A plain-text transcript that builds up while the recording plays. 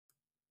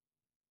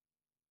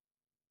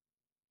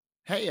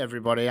Hey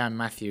everybody, I'm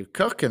Matthew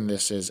Cook, and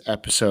this is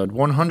episode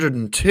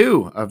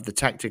 102 of the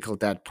Tactical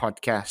Dad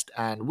podcast.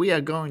 And we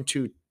are going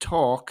to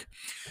talk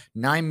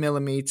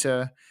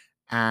 9mm,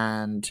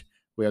 and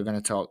we are going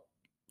to talk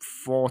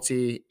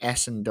 40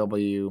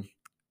 S&W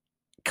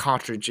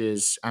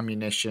cartridges,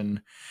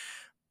 ammunition,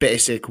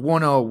 basic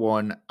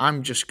 101.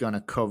 I'm just going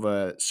to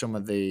cover some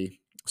of the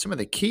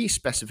key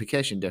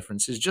specification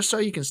differences, just so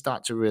you can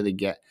start to really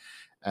get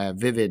a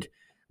vivid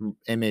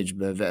image,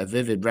 a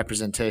vivid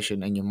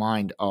representation in your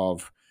mind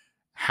of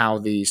how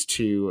these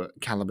two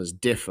calibers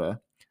differ.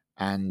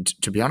 And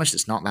to be honest,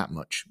 it's not that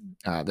much.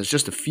 There's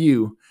just a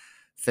few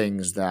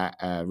things that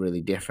are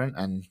really different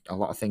and a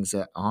lot of things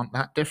that aren't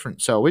that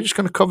different. So we're just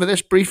going to cover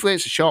this briefly.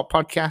 It's a short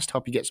podcast.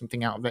 Hope you get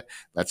something out of it.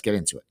 Let's get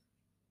into it.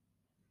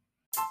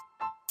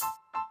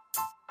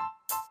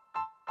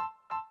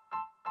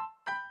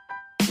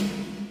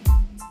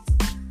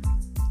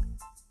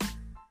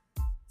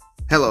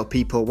 Hello,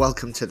 people.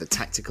 Welcome to the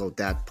Tactical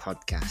Dad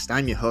podcast.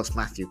 I'm your host,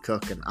 Matthew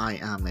Cook, and I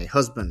am a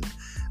husband,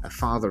 a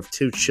father of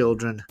 2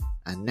 children,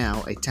 and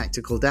now a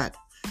tactical dad.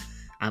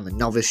 I'm a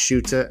novice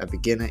shooter, a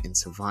beginner in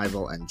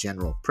survival and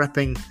general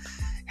prepping.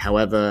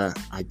 However,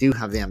 I do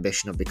have the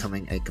ambition of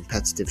becoming a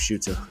competitive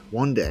shooter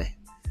one day,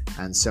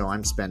 and so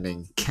I'm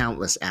spending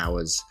countless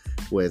hours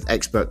with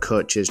expert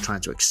coaches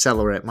trying to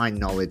accelerate my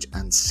knowledge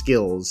and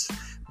skills,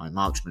 my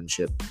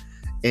marksmanship,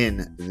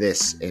 in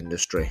this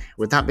industry.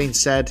 With that being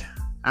said,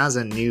 as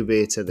a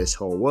newbie to this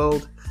whole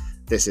world,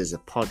 this is a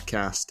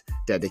podcast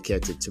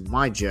dedicated to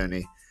my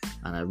journey,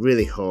 and I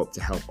really hope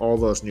to help all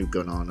those new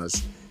gun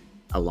owners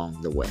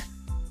along the way.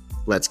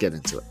 Let's get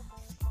into it.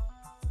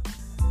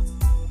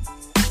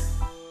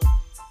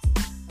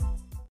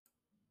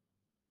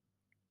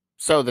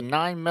 So the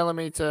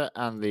 9mm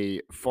and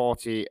the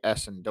 40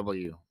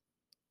 S&W,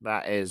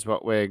 that is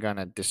what we're going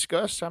to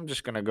discuss. I'm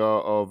just going to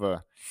go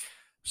over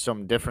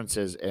some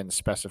differences in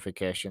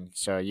specification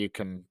so you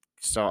can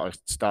sort of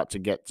start to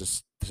get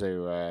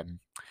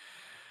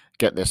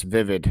get this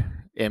vivid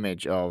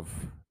image of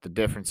the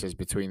differences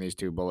between these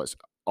two bullets.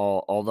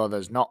 Although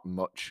there's not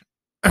much,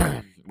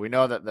 we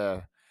know that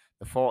the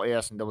 40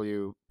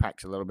 S&W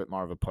packs a little bit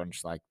more of a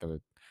punch. Like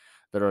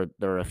there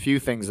are a few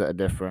things that are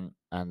different,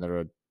 and there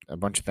are a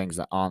bunch of things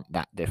that aren't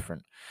that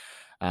different.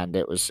 And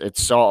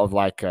it's sort of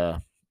like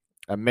a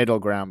middle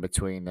ground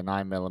between the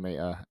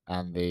 9mm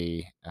and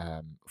the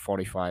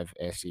 45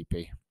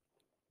 ACP.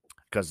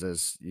 Because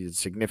there's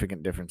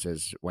significant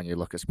differences when you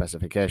look at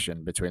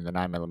specification between the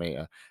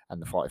 9mm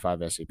and the 45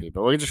 ACP.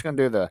 But we're just going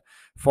to do the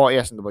 40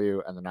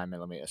 S&W and the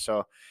 9mm.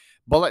 So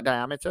bullet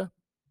diameter.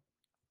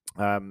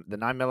 The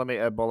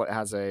 9mm bullet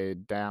has a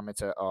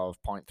diameter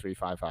of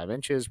 0.355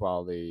 inches,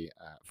 while the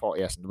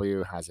 40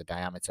 S&W has a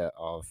diameter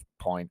of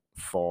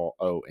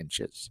 0.40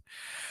 inches.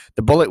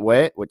 The bullet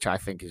weight, which I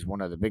think is one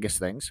of the biggest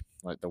things,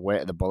 like the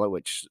weight of the bullet,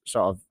 which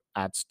sort of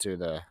adds to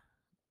the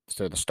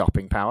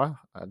stopping power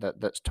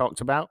that's talked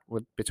about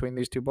between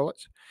these two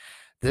bullets.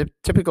 The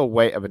typical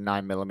weight of a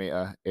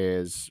 9mm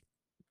is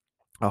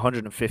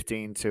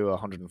 115 to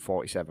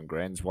 147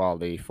 grains, while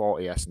the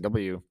 40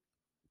 S&W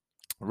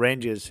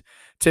ranges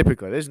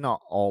typically, there's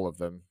not all of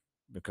them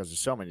because there's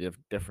so many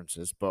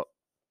differences, but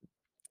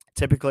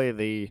typically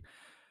the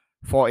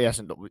 40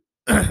 S&W,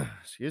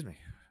 excuse me,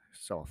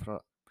 sore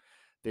throat.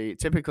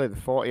 Typically the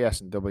 40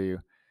 S&W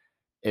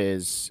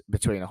is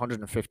between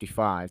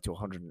 155 to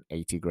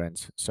 180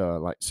 grains. So,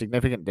 like,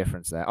 significant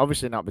difference there.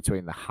 Obviously not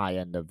between the high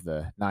end of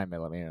the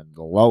 9mm and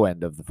the low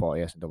end of the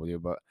 40 S&W,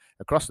 but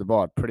across the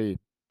board, pretty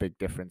big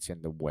difference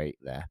in the weight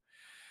there.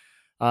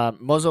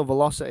 Muzzle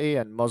velocity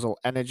and muzzle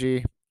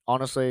energy,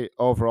 honestly,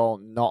 overall,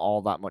 not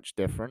all that much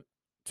different,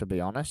 to be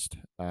honest.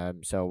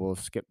 So we'll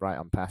skip right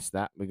on past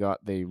that. We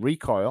got the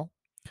recoil,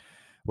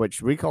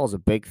 which recoil is a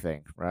big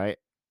thing, right?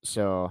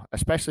 So,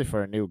 especially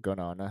for a new gun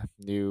owner,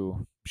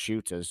 new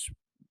shooters,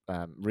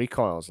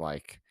 recoil's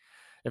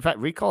in fact,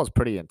 recoil is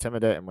pretty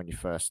intimidating when you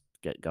first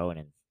get going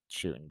in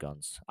shooting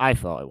guns. I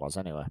thought it was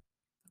anyway.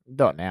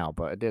 Don't now,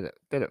 but I did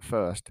it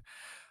first.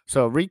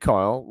 So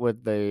recoil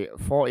with the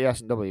 40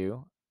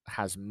 S&W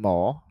has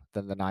more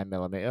than the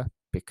 9mm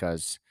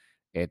because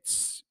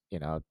it's,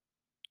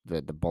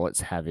 the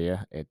bullet's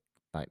heavier. It,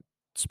 like,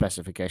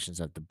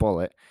 specifications of the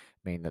bullet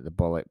mean that the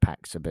bullet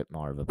packs a bit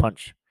more of a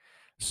punch.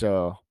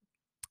 So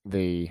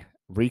the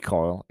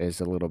recoil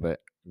is a little bit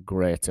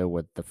greater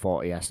with the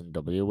 40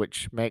 S&W,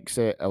 which makes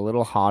it a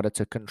little harder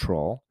to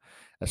control,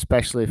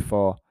 especially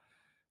for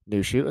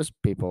new shooters,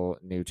 people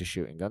new to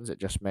shooting guns. It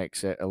just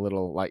makes it a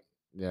little, like,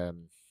 the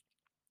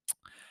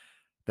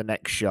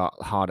next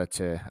shot harder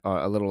or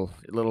a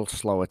little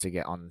slower to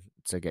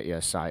get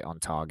your sight on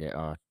target,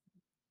 or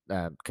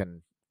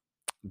can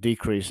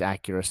decrease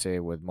accuracy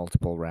with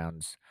multiple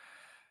rounds,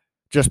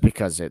 just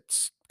because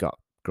it's got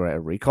greater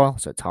recoil,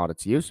 so it's harder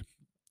to use.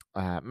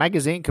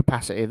 Magazine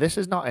capacity, this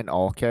is not in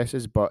all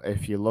cases, but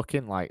if you're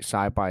looking like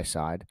side by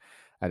side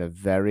at a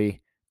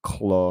very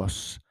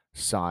close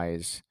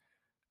size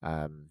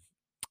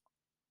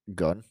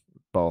gun,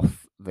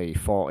 both the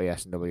 40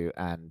 S&W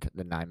and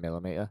the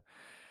 9mm,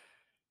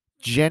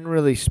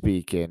 generally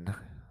speaking,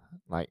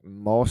 like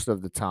most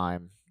of the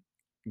time,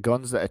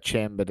 guns that are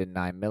chambered in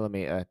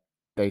 9mm,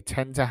 they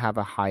tend to have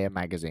a higher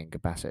magazine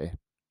capacity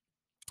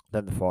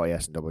than the 40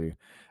 S&W,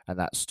 and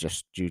that's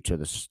just due to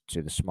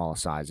the smaller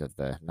size of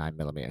the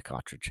 9mm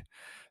cartridge.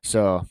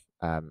 So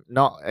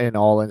not in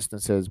all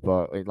instances,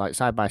 but like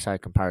side by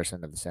side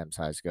comparison of the same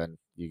size gun,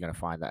 you're going to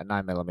find that a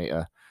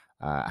 9mm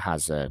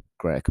has a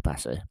greater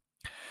capacity.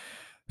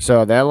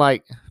 So they're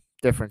like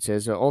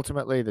differences.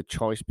 Ultimately, the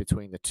choice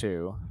between the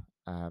two,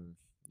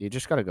 you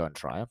just got to go and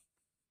try them.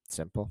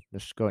 Simple.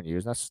 Just go and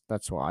use.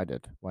 That's what I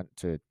did. Went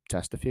to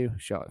test a few,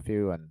 shot a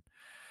few, and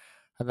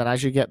then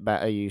as you get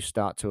better, you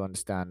start to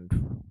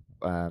understand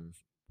um,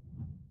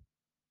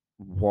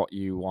 what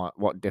you want,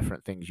 what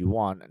different things you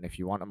want, and if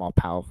you want a more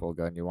powerful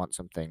gun, you want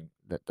something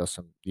that does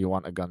some, you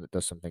want a gun that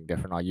does something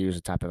different, or use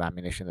a type of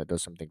ammunition that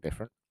does something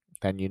different,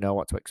 then you know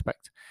what to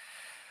expect.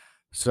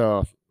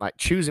 So, like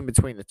choosing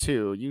between the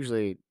two,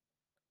 usually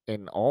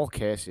in all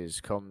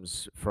cases,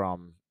 comes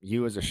from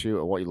you as a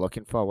shooter, what you're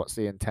looking for, what's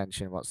the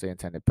intention, what's the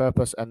intended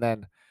purpose, and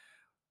then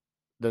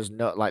there's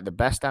no like the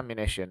best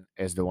ammunition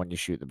is the one you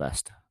shoot the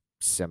best.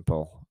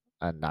 Simple.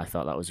 And I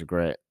thought that was a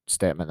great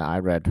statement that I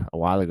read a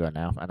while ago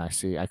now, and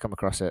I come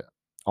across it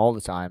all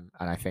the time,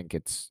 and I think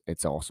it's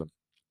awesome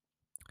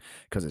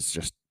because it's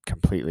just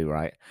completely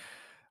right.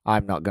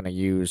 I'm not going to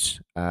use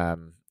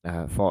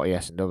 40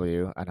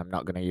 S&W, and I'm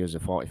not going to use a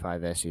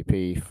 45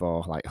 ACP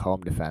for like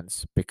home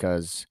defense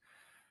because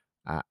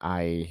uh,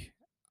 I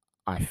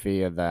I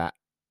fear that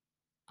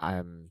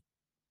I'm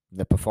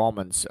the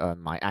performance,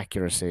 my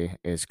accuracy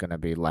is going to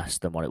be less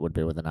than what it would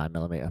be with a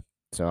 9mm.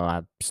 So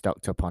I've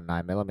stocked up on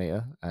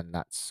 9mm, and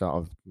that's sort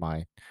of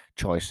my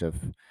choice of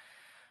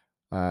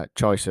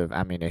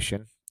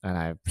ammunition. And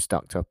I've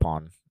stocked up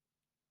on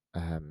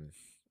um,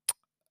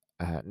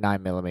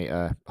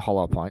 9mm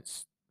hollow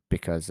points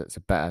because it's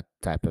a better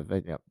type of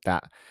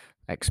that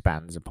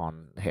expands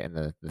upon hitting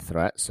the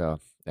threat. So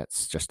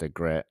that's just a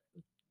great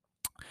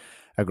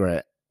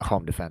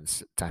home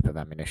defense type of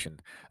ammunition.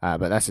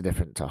 But that's a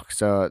different talk.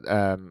 So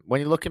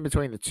when you're looking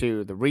between the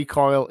two, the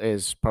recoil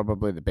is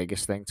probably the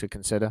biggest thing to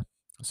consider.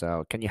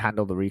 So can you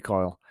handle the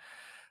recoil?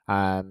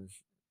 Um,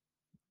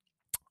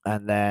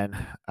 and then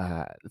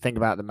think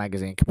about the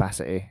magazine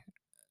capacity.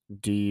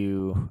 Do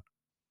you,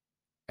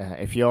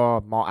 if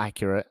you're more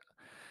accurate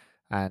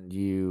and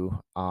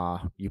you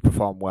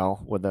perform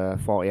well with a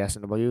 40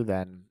 S&W,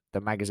 then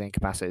the magazine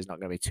capacity is not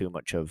going to be too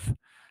much of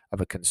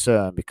a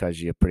concern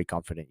because you're pretty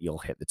confident you'll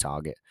hit the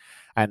target,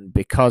 and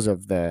because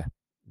of the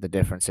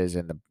differences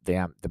in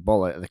the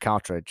bullet, the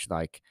cartridge,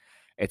 like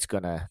it's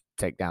going to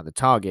take down the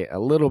target a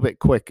little bit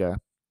quicker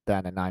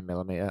than a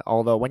 9mm.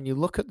 Although when you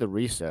look at the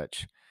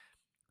research,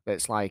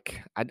 it's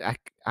like I'm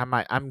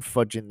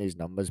fudging these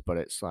numbers, but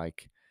it's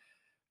like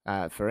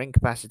for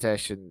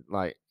incapacitation,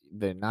 like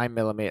the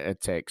 9mm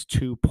takes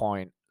 2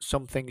 point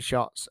something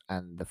shots,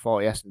 and the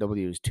 40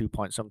 S&W is 2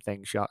 point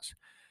something shots.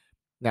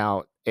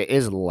 Now it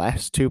is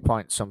less 2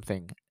 point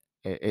something.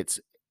 It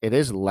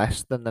is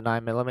less than the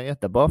 9mm.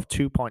 They're both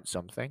 2 point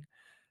something.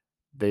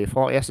 The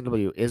 40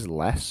 S&W is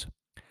less,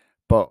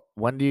 but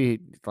when do you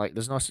like?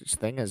 There's no such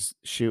thing as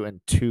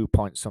shooting 2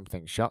 point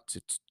something shots.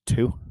 It's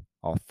two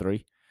or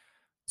three.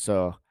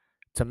 So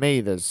to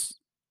me, that's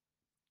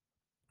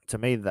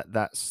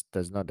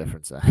there's no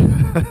difference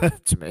there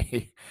to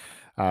me.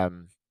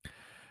 Um,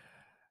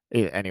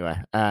 anyway,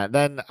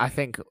 then I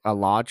think a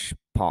large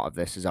part of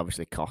this is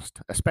obviously cost,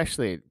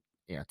 especially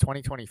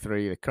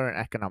 2023, the current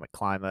economic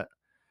climate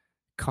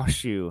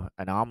costs you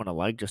an arm and a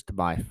leg just to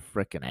buy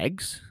freaking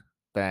eggs.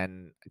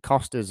 Then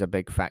cost is a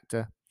big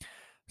factor.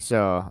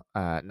 So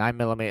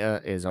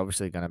 9mm is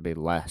obviously going to be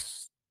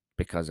less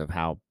because of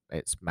how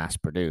it's mass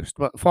produced.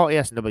 But 40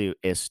 S&W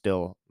is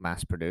still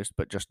mass produced,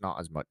 but just not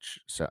as much.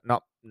 So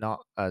not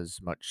as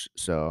much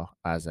so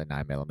as a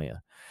 9mm.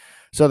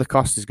 So the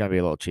cost is going to be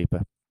a little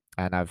cheaper.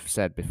 And I've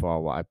said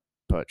before what I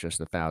purchased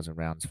 1,000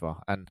 rounds for,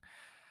 and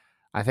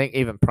I think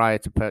even prior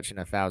to purchasing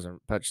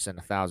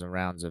 1,000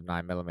 rounds of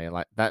 9mm,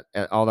 like that,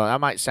 although that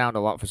might sound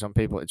a lot for some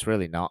people, it's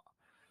really not.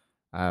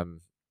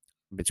 Um,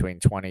 between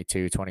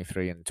 22,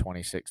 23, and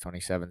 26,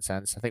 27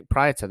 cents. I think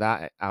prior to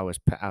that, I was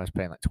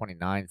paying like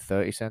 29,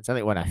 30 cents. I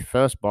think when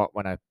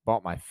I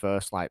bought my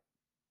first like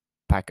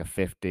pack of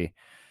 50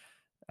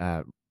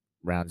 uh,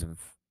 rounds of,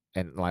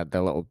 in like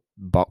the little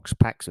box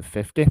packs of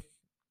 50,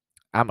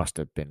 I must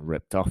have been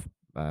ripped off.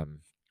 A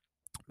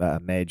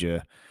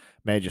major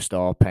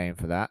store paying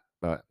for that,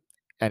 but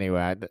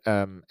anyway,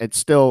 it's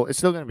still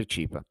going to be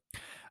cheaper.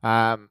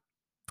 Um,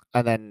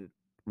 and then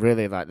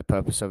really like the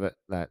purpose of it,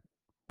 that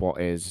what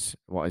is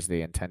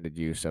the intended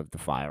use of the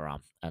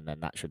firearm, and then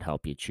that should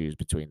help you choose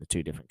between the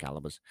two different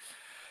calibers.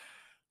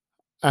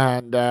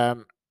 And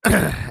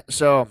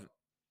so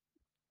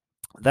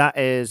that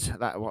is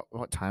that.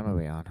 What time are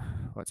we on?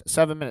 What's it,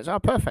 7 minutes? Oh,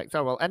 perfect.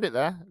 Oh, we'll end it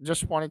there.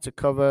 Just wanted to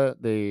cover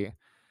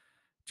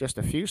just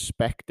a few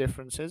spec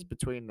differences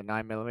between the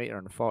 9mm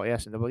and the 40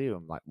 S&W,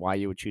 and like why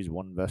you would choose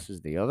one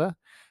versus the other.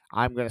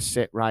 I'm going to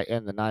sit right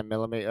in the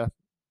 9mm,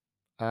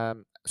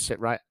 sit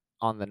right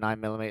on the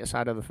 9mm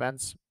side of the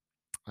fence,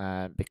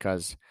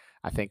 because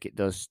I think it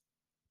does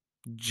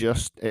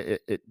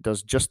it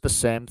does just the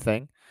same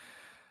thing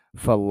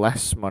for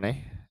less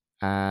money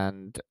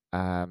and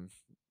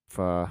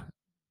for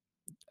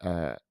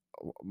uh,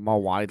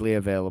 more widely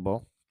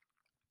available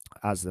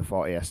as the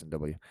 40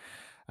 S&W.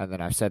 And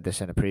then I've said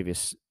this in a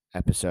previous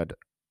episode,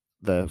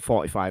 the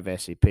 45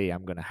 ACP,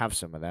 I'm going to have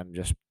some of them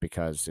just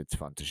because it's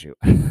fun to shoot.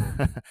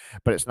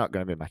 But it's not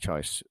going to be my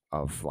choice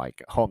of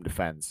like home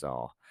defense,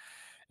 or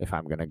if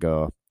I'm going to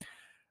go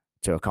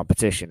to a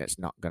competition, it's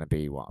not going to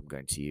be what I'm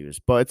going to use.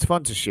 But it's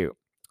fun to shoot.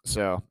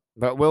 So,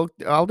 but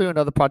I'll do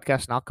another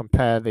podcast and I'll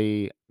compare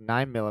the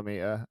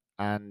 9mm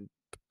and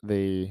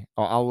or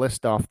I'll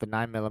list off the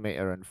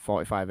 9mm and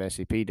 45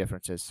 ACP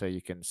differences so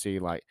you can see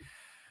like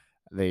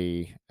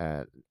the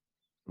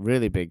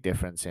really big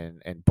difference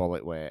in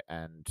bullet weight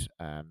and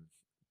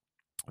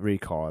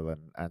recoil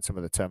and some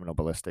of the terminal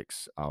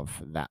ballistics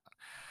of that.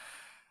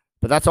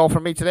 But that's all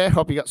from me today.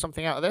 Hope you got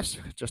something out of this.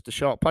 Just a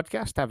short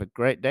podcast. Have a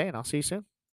great day, and I'll see you soon.